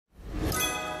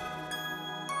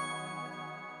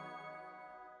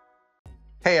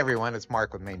Hey everyone, it's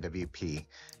Marc with MainWP.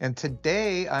 And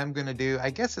today I'm going to do,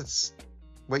 I guess it's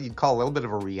what you'd call a little bit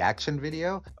of a reaction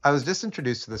video. I was just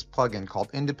introduced to this plugin called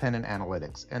Independent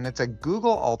Analytics, and it's a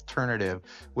Google alternative,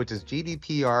 which is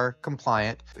GDPR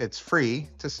compliant. It's free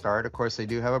to start. Of course, they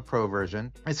do have a pro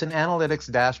version. It's an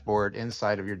analytics dashboard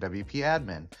inside of your WP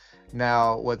admin.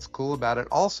 Now, what's cool about it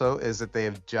also is that they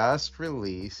have just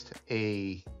released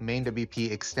a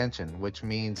MainWP extension, which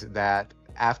means that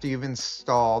after you've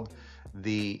installed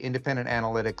the Independent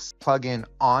Analytics plugin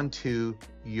onto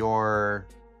your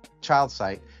child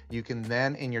site, you can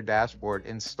then in your dashboard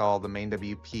install the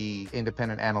MainWP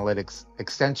Independent Analytics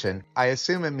extension. I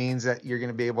assume it means that you're going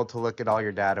to be able to look at all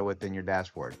your data within your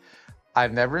dashboard.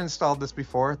 I've never installed this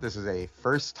before. This is a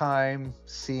first time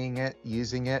seeing it,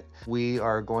 using it. We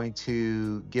are going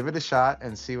to give it a shot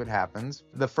and see what happens.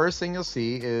 The first thing you'll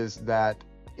see is that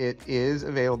it is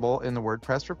available in the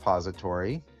WordPress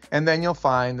repository. And then you'll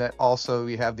find that also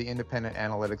we have the Independent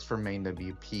Analytics for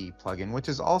MainWP plugin, which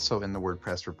is also in the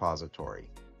WordPress repository.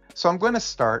 So I'm going to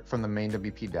start from the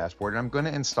MainWP dashboard, and I'm going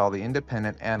to install the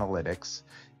Independent Analytics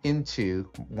into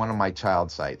one of my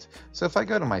child sites. So if I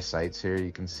go to my sites here,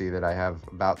 you can see that I have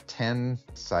about 10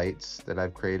 sites that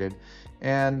I've created.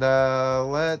 And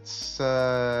let's,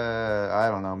 I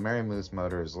don't know, Mary Moose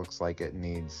Motors looks like it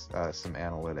needs some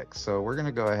analytics. So we're going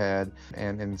to go ahead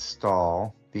and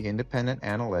install the Independent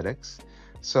Analytics.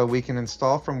 So we can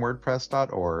install from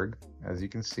WordPress.org, as you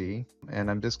can see.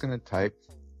 And I'm just going to type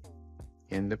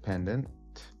Independent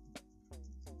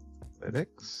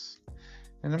Analytics.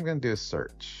 And I'm going to do a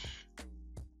search.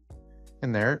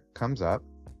 And there it comes up.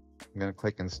 I'm going to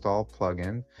click Install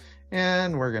Plugin.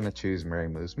 And we're going to choose Mary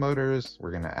Moose Motors.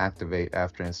 We're going to activate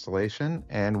after installation,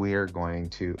 and we are going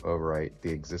to overwrite the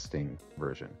existing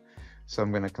version. So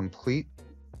I'm going to complete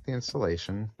the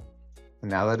installation. And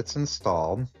now that it's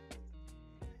installed,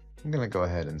 I'm going to go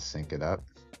ahead and sync it up.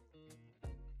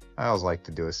 I always like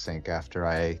to do a sync after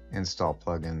I install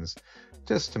plugins,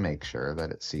 just to make sure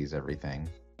that it sees everything.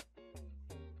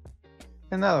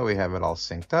 And now that we have it all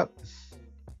synced up,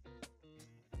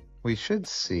 we should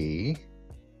see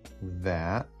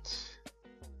that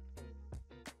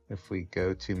if we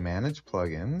go to Manage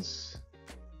Plugins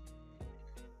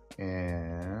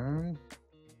and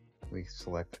we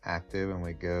select Active and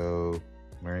we go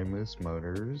Mary Moose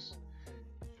Motors,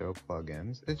 Show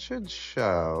Plugins, it should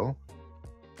show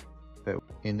that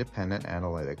Independent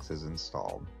Analytics is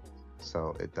installed.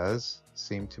 So it does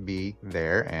seem to be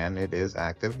there, and it is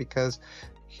active because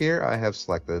here I have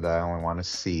selected that I only want to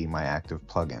see my active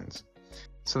plugins.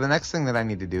 So the next thing that I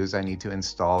need to do is I need to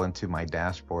install into my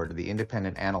dashboard the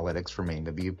Independent Analytics for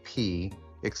MainWP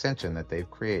extension that they've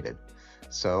created.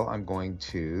 So I'm going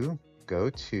to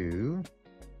go to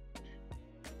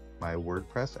my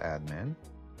WordPress admin,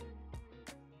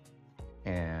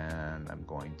 and I'm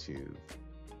going to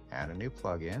add a new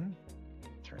plugin.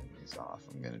 Turn these off.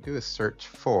 I'm going to do a search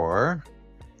for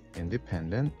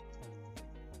Independent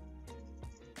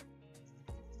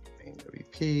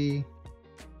MainWP.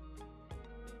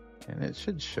 And it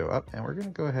should show up, and we're going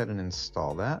to go ahead and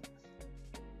install that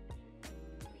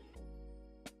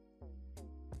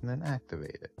and then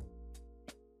activate it.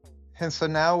 And so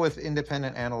now with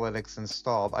Independent Analytics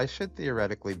installed, I should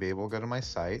theoretically be able to go to my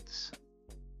sites.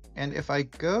 And if I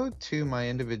go to my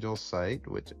individual site,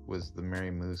 which was the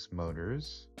Mary Moose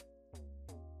Motors,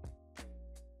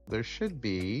 there should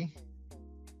be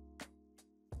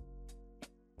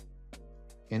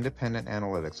Independent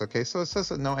Analytics. Okay, so it says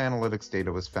that no analytics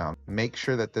data was found. Make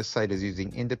sure that this site is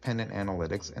using Independent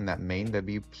Analytics and that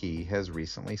MainWP has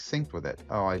recently synced with it.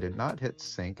 Oh, I did not hit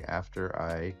sync after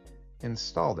I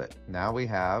installed it. Now we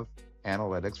have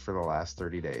analytics for the last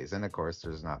 30 days. And of course,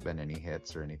 there's not been any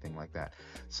hits or anything like that.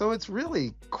 So it's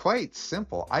really quite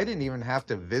simple. I didn't even have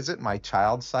to visit my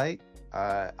child site.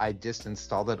 I just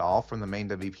installed it all from the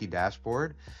MainWP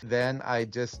dashboard. Then I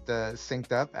just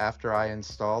synced up after I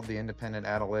installed the Independent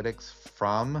Analytics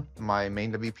from my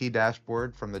MainWP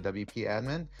dashboard from the WP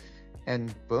admin,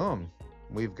 and boom,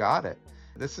 we've got it.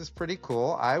 This is pretty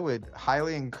cool. I would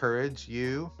highly encourage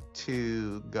you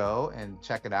to go and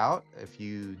check it out if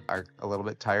you are a little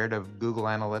bit tired of Google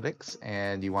Analytics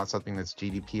and you want something that's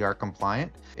GDPR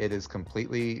compliant. It is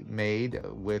completely made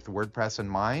with WordPress in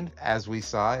mind. As we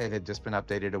saw, it had just been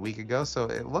updated a week ago, so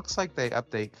it looks like they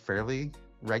update fairly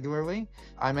regularly.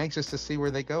 I'm anxious to see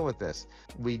where they go with this.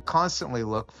 We constantly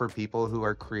look for people who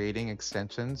are creating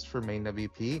extensions for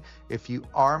MainWP. If you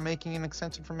are making an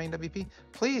extension for MainWP,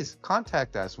 please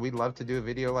contact us. We'd love to do a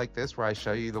video like this where I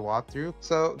show you the walkthrough.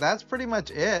 So that's pretty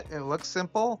much it. It looks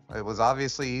simple. It was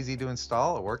obviously easy to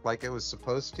install. It worked like it was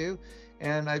supposed to.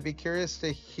 and I'd be curious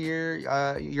to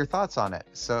hear your thoughts on it.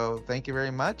 So thank you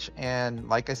very much. And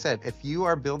like I said, if you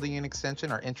are building an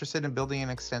extension or interested in building an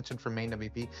extension for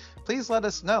MainWP, please let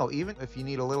us know. Even if you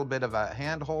need a little bit of a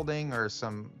hand holding or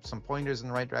some pointers in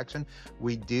the right direction,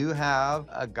 we do have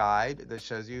a guide that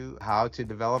shows you how to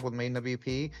develop with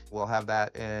MainWP. We'll have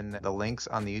that in the links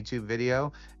on the YouTube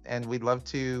video, and we'd love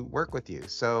to work with you.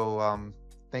 So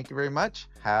thank you very much.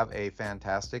 Have a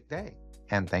fantastic day.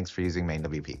 And thanks for using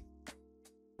MainWP.